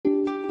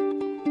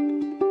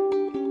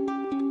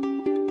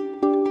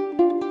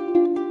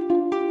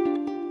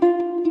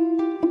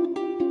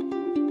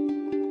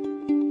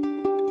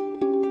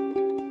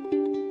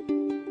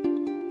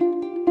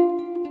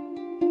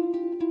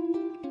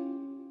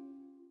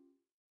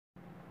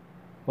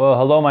Well,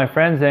 hello, my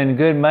friends, and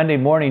good Monday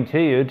morning to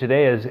you.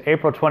 Today is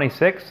April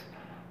 26th.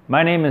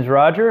 My name is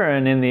Roger,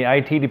 and in the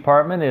IT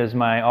department is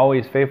my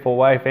always faithful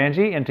wife,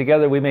 Angie, and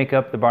together we make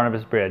up the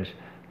Barnabas Bridge.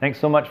 Thanks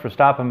so much for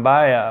stopping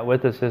by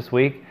with us this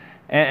week.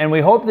 And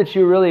we hope that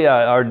you really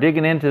are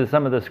digging into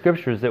some of the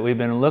scriptures that we've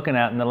been looking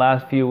at in the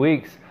last few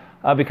weeks,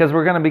 because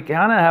we're going to be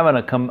kind of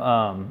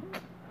having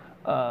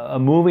a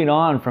moving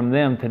on from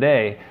them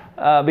today.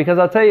 Because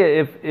I'll tell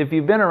you, if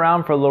you've been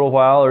around for a little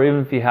while, or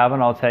even if you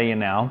haven't, I'll tell you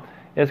now.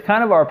 It's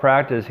kind of our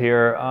practice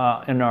here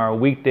in our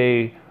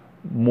weekday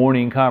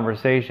morning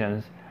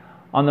conversations.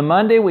 On the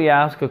Monday, we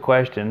ask a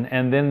question,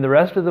 and then the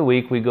rest of the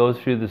week we go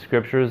through the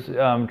scriptures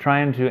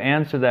trying to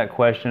answer that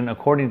question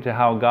according to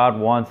how God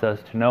wants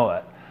us to know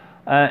it.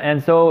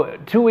 And so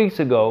 2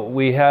 weeks ago,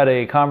 we had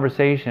a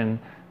conversation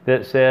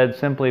that said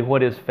simply,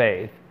 what is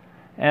faith?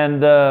 And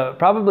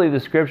probably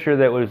the scripture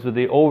that was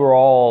the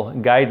overall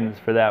guidance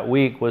for that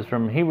week was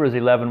from Hebrews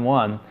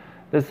 11:1.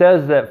 That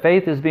says that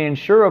faith is being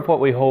sure of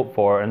what we hope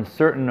for and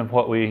certain of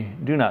what we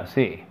do not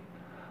see.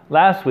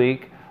 Last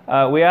week,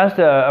 we asked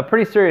a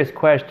pretty serious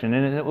question,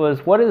 and it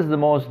was, what is the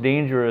most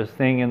dangerous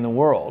thing in the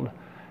world?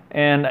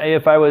 And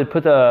if I would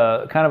put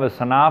a kind of a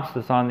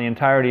synopsis on the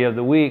entirety of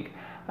the week,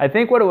 I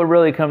think what it would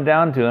really come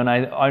down to, and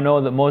I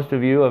know that most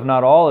of you, if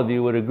not all of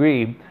you, would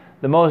agree,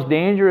 the most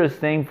dangerous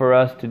thing for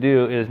us to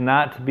do is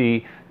not to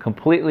be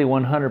completely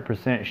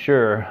 100%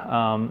 sure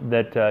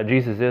that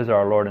Jesus is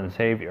our Lord and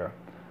Savior.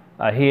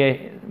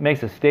 He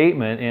makes a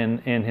statement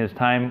in his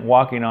time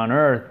walking on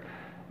earth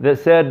that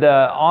said,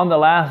 on the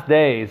last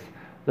days,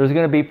 there's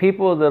going to be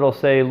people that'll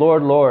say,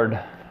 Lord, Lord,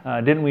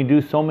 didn't we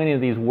do so many of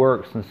these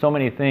works and so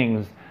many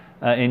things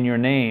in your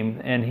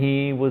name? And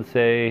he would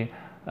say,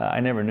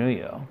 I never knew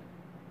you.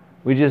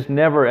 We just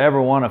never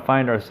ever want to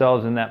find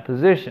ourselves in that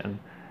position.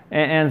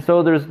 And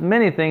so there's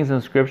many things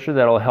in Scripture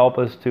that'll help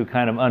us to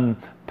kind of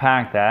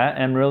unpack that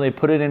and really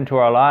put it into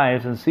our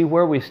lives and see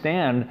where we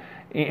stand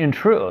in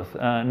truth,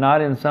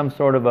 not in some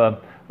sort of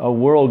a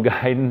world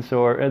guidance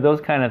or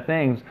those kind of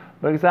things,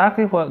 but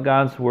exactly what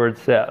God's Word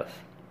says.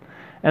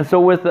 And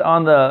so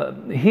on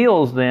the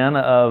heels then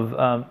of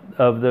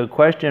the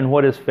question,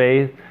 what is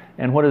faith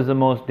and what is the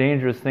most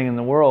dangerous thing in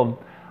the world,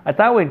 I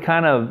thought we'd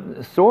kind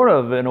of, sort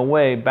of in a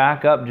way,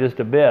 back up just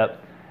a bit.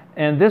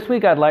 And this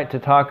week I'd like to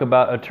talk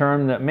about a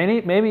term that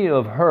maybe you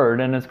have heard,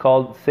 and it's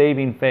called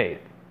saving faith.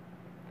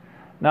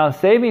 Now,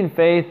 saving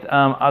faith,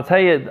 I'll tell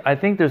you, I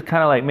think there's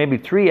kind of like maybe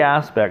three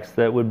aspects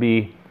that would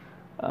be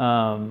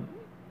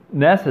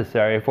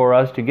necessary for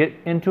us to get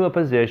into a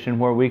position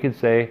where we could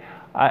say,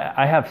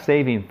 I have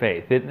saving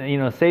faith.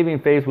 Saving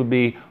faith would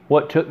be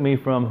what took me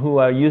from who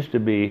I used to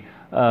be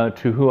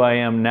to who I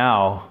am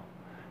now,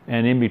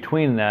 and in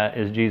between that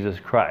is Jesus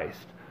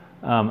Christ.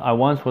 I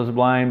once was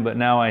blind, but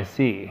now I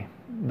see.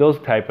 Those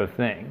type of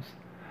things.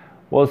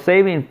 Well,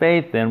 saving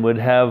faith then would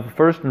have,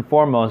 first and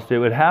foremost, it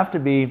would have to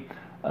be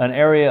an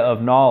area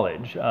of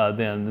knowledge,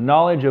 then the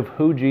knowledge of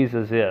who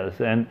Jesus is,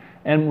 and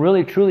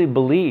really truly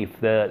belief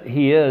that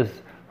he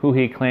is who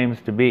he claims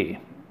to be.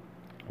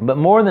 But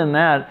more than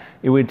that,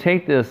 it would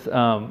take this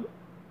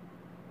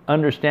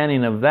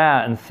understanding of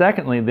that, and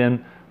secondly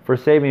then, for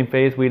saving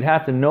faith, we'd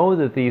have to know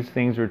that these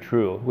things are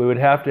true. We would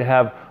have to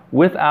have,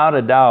 without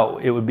a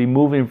doubt, it would be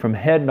moving from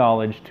head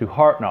knowledge to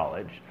heart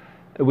knowledge.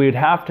 We'd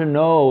have to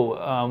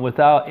know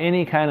without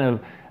any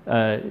kind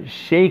of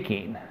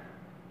shaking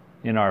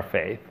in our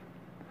faith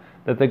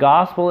that the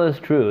gospel is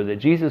true, that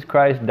Jesus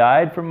Christ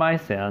died for my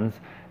sins,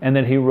 and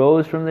that he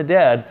rose from the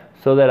dead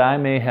so that I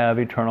may have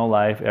eternal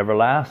life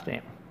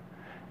everlasting.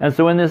 And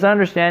so in this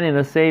understanding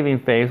of saving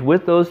faith,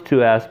 with those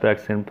two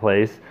aspects in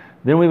place,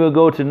 then we will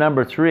go to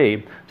number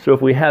 3. So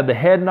if we have the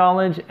head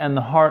knowledge and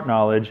the heart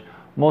knowledge,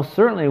 most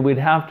certainly we'd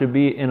have to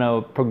be in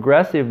a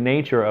progressive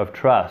nature of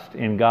trust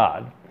in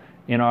God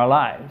in our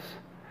lives.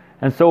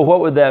 And so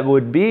what that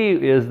would be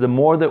is the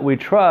more that we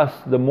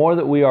trust, the more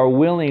that we are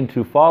willing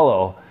to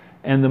follow.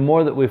 And the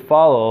more that we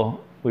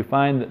follow, we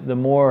find that the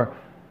more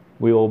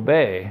we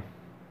obey,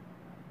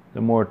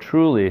 the more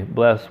truly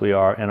blessed we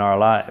are in our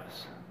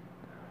lives.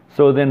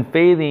 So then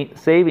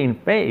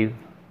saving faith,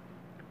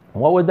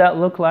 what would that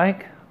look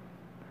like?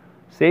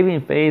 Saving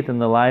faith in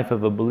the life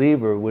of a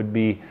believer would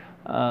be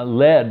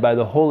led by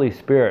the Holy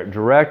Spirit,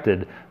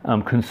 directed,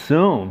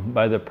 consumed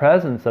by the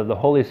presence of the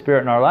Holy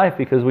Spirit in our life,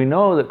 because we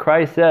know that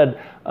Christ said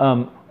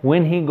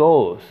when he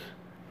goes,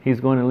 he's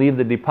going to leave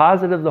the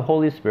deposit of the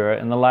Holy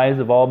Spirit in the lives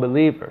of all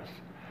believers.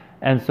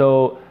 And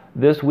so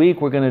this week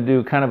we're going to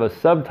do kind of a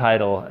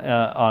subtitle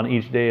on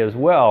each day as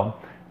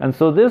well. And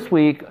so this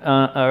week,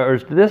 or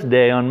this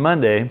day on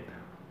Monday,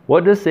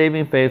 what does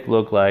saving faith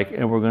look like?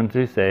 And we're going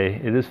to say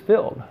it is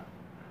filled.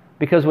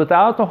 Because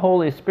without the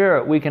Holy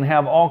Spirit, we can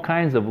have all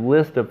kinds of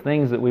list of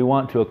things that we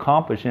want to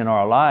accomplish in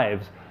our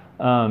lives,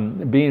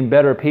 being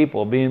better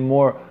people, being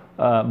more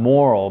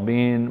moral,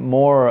 being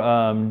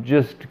more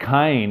just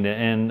kind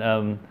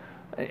and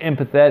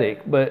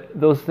empathetic. But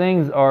those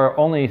things are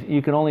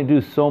you can only do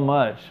so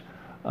much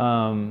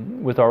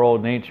with our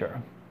old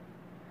nature.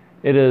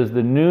 It is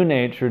the new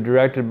nature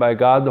directed by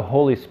God the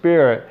Holy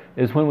Spirit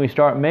is when we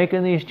start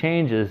making these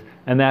changes,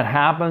 and that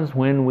happens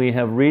when we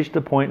have reached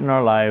a point in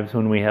our lives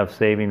when we have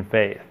saving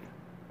faith.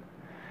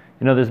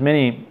 You know, there's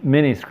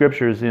many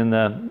scriptures in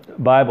the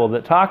Bible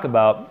that talk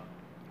about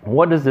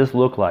what does this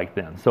look like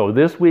then. So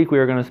this week we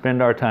are going to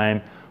spend our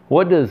time,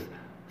 what does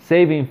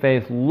saving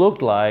faith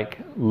look like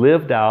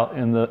lived out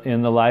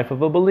in the life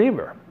of a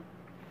believer?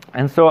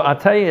 And so I'll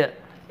tell you,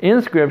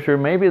 in Scripture,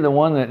 maybe the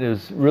one that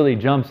really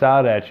jumps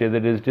out at you,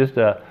 that is just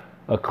a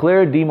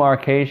clear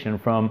demarcation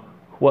from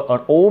what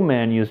an old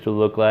man used to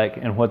look like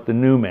and what the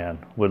new man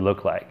would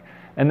look like.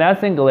 And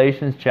that's in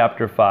Galatians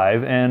chapter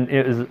 5, and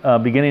it is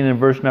beginning in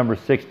verse number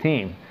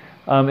 16.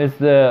 It's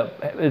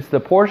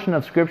the portion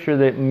of Scripture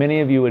that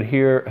many of you would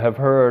have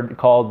heard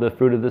called the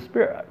fruit of the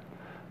Spirit.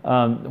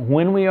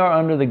 When we are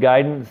under the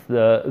guidance,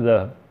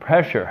 the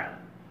pressure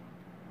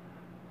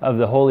of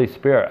the Holy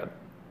Spirit,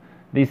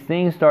 these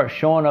things start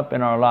showing up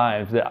in our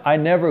lives that I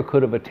never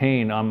could have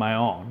attained on my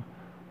own.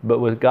 But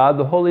with God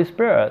the Holy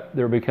Spirit,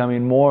 they're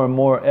becoming more and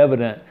more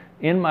evident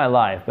in my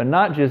life. And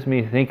not just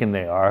me thinking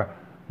they are,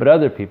 but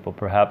other people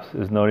perhaps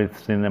is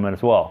noticing them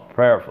as well,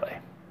 prayerfully.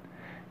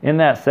 In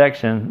that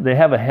section, they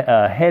have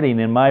a heading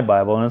in my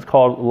Bible, and it's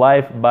called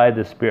Life by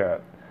the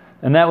Spirit.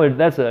 And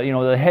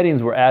the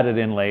headings were added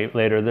in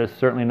later. That's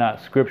certainly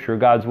not Scripture,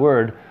 God's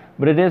Word,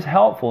 but it is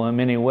helpful in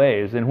many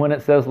ways. And when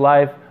it says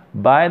life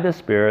by the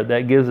Spirit,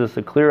 that gives us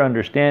a clear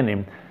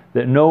understanding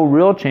that no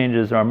real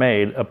changes are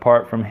made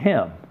apart from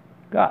Him,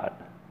 God,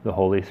 the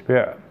Holy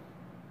Spirit.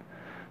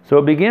 So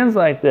it begins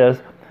like this,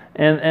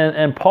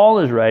 and Paul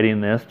is writing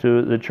this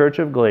to the church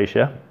of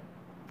Galatia,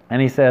 and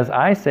he says,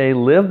 I say,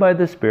 live by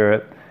the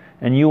Spirit,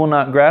 and you will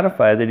not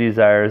gratify the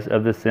desires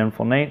of the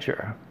sinful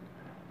nature.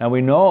 Now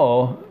we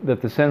know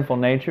that the sinful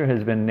nature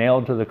has been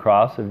nailed to the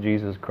cross of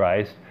Jesus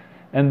Christ,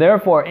 and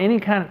therefore any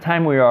kind of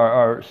time we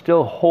are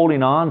still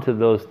holding on to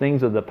those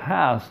things of the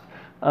past,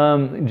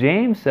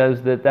 James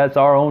says that that's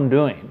our own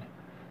doing.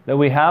 That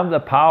we have the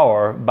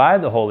power by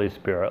the Holy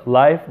Spirit,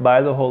 life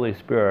by the Holy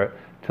Spirit,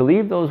 to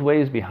leave those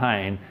ways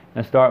behind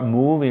and start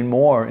moving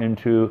more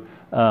into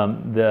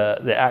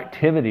the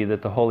activity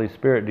that the Holy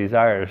Spirit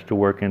desires to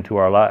work into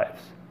our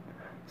lives.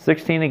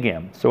 16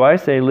 again. So I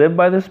say, live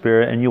by the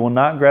Spirit, and you will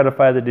not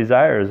gratify the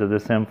desires of the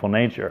sinful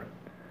nature.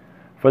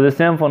 For the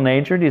sinful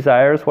nature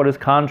desires what is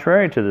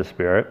contrary to the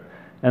Spirit,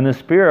 and the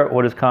Spirit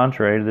what is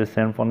contrary to the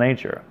sinful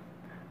nature.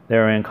 They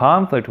are in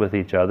conflict with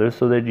each other,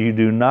 so that you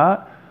do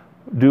not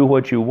do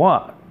what you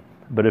want.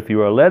 But if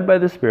you are led by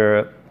the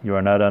Spirit, you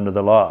are not under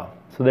the law.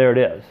 So there it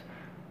is.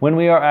 When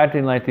we are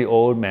acting like the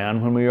old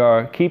man, when we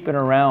are keeping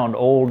around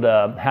old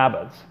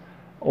habits,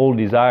 old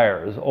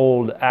desires,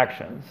 old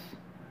actions,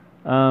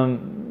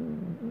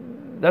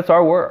 that's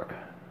our work.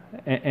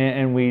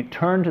 And we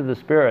turn to the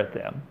Spirit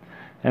then.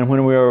 And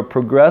when we are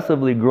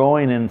progressively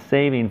growing in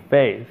saving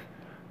faith,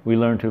 we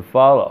learn to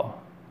follow,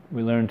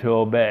 we learn to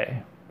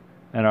obey,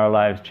 and our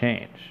lives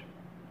change.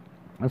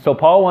 And so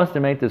Paul wants to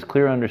make this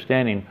clear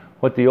understanding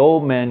what the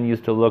old man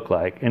used to look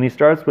like. And he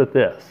starts with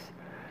this.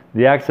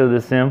 The acts of the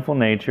sinful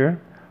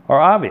nature are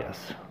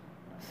obvious.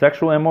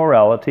 Sexual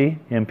immorality,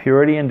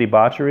 impurity and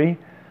debauchery,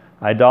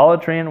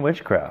 idolatry and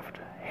witchcraft,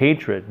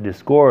 hatred,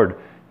 discord,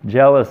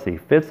 jealousy,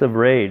 fits of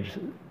rage,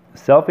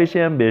 selfish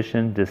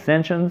ambition,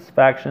 dissensions,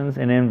 factions,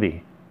 and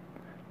envy,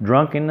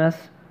 drunkenness,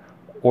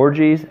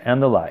 orgies,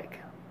 and the like.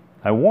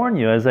 I warn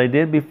you, as I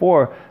did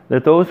before,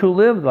 that those who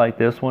live like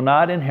this will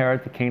not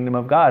inherit the kingdom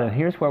of God. And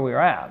here's where we're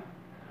at.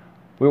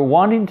 We're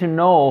wanting to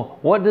know,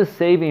 what does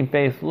saving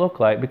faith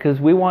look like? Because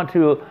we want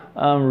to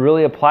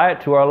really apply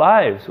it to our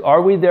lives.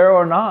 Are we there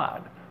or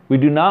not? We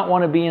do not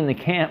want to be in the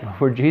camp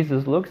where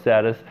Jesus looks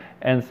at us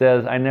and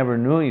says, I never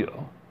knew you.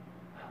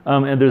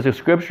 And there's a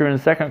scripture in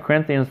 2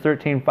 Corinthians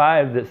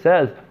 13:5 that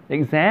says,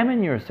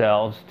 examine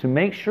yourselves to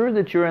make sure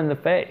that you're in the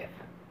faith.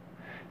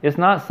 It's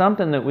not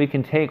something that we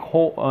can take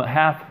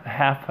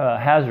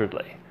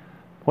haphazardly.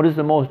 What is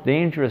the most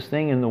dangerous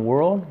thing in the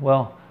world?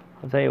 Well,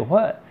 I'll tell you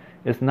what.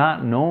 It's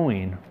not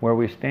knowing where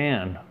we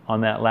stand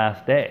on that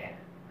last day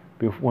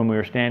when we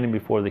are standing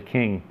before the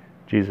King,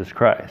 Jesus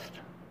Christ.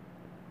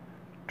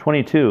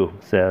 22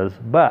 says,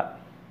 but,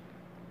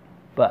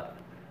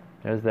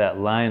 there's that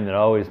line that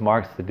always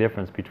marks the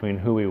difference between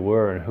who we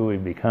were and who we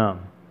become.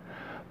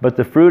 But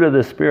the fruit of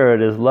the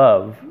Spirit is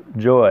love,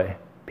 joy,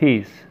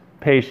 peace,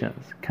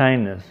 patience,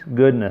 kindness,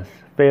 goodness,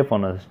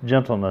 faithfulness,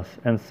 gentleness,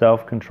 and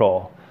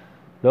self-control.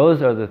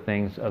 Those are the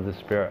things of the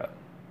Spirit.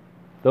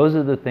 Those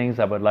are the things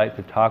I would like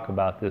to talk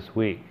about this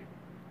week.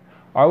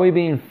 Are we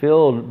being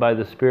filled by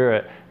the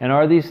Spirit, and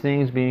are these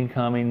things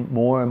becoming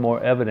more and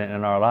more evident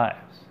in our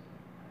lives?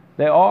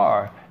 They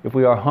are, if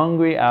we are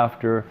hungry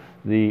after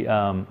the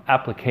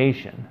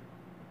application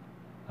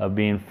of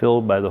being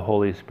filled by the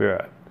Holy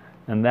Spirit.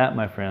 And that,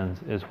 my friends,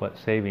 is what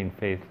saving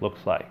faith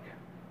looks like.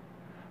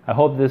 I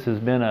hope this has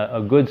been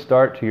a good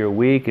start to your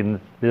week,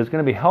 and that it's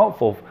going to be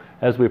helpful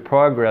as we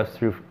progress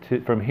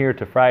from here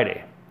to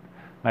Friday.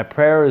 My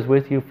prayer is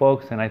with you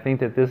folks, and I think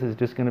that this is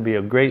just going to be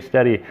a great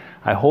study.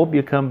 I hope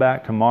you come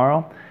back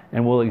tomorrow,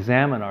 and we'll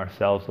examine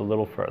ourselves a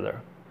little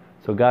further.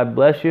 So God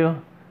bless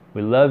you.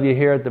 We love you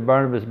here at the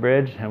Barnabas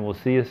Bridge, and we'll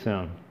see you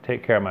soon.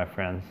 Take care, my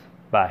friends.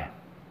 Bye.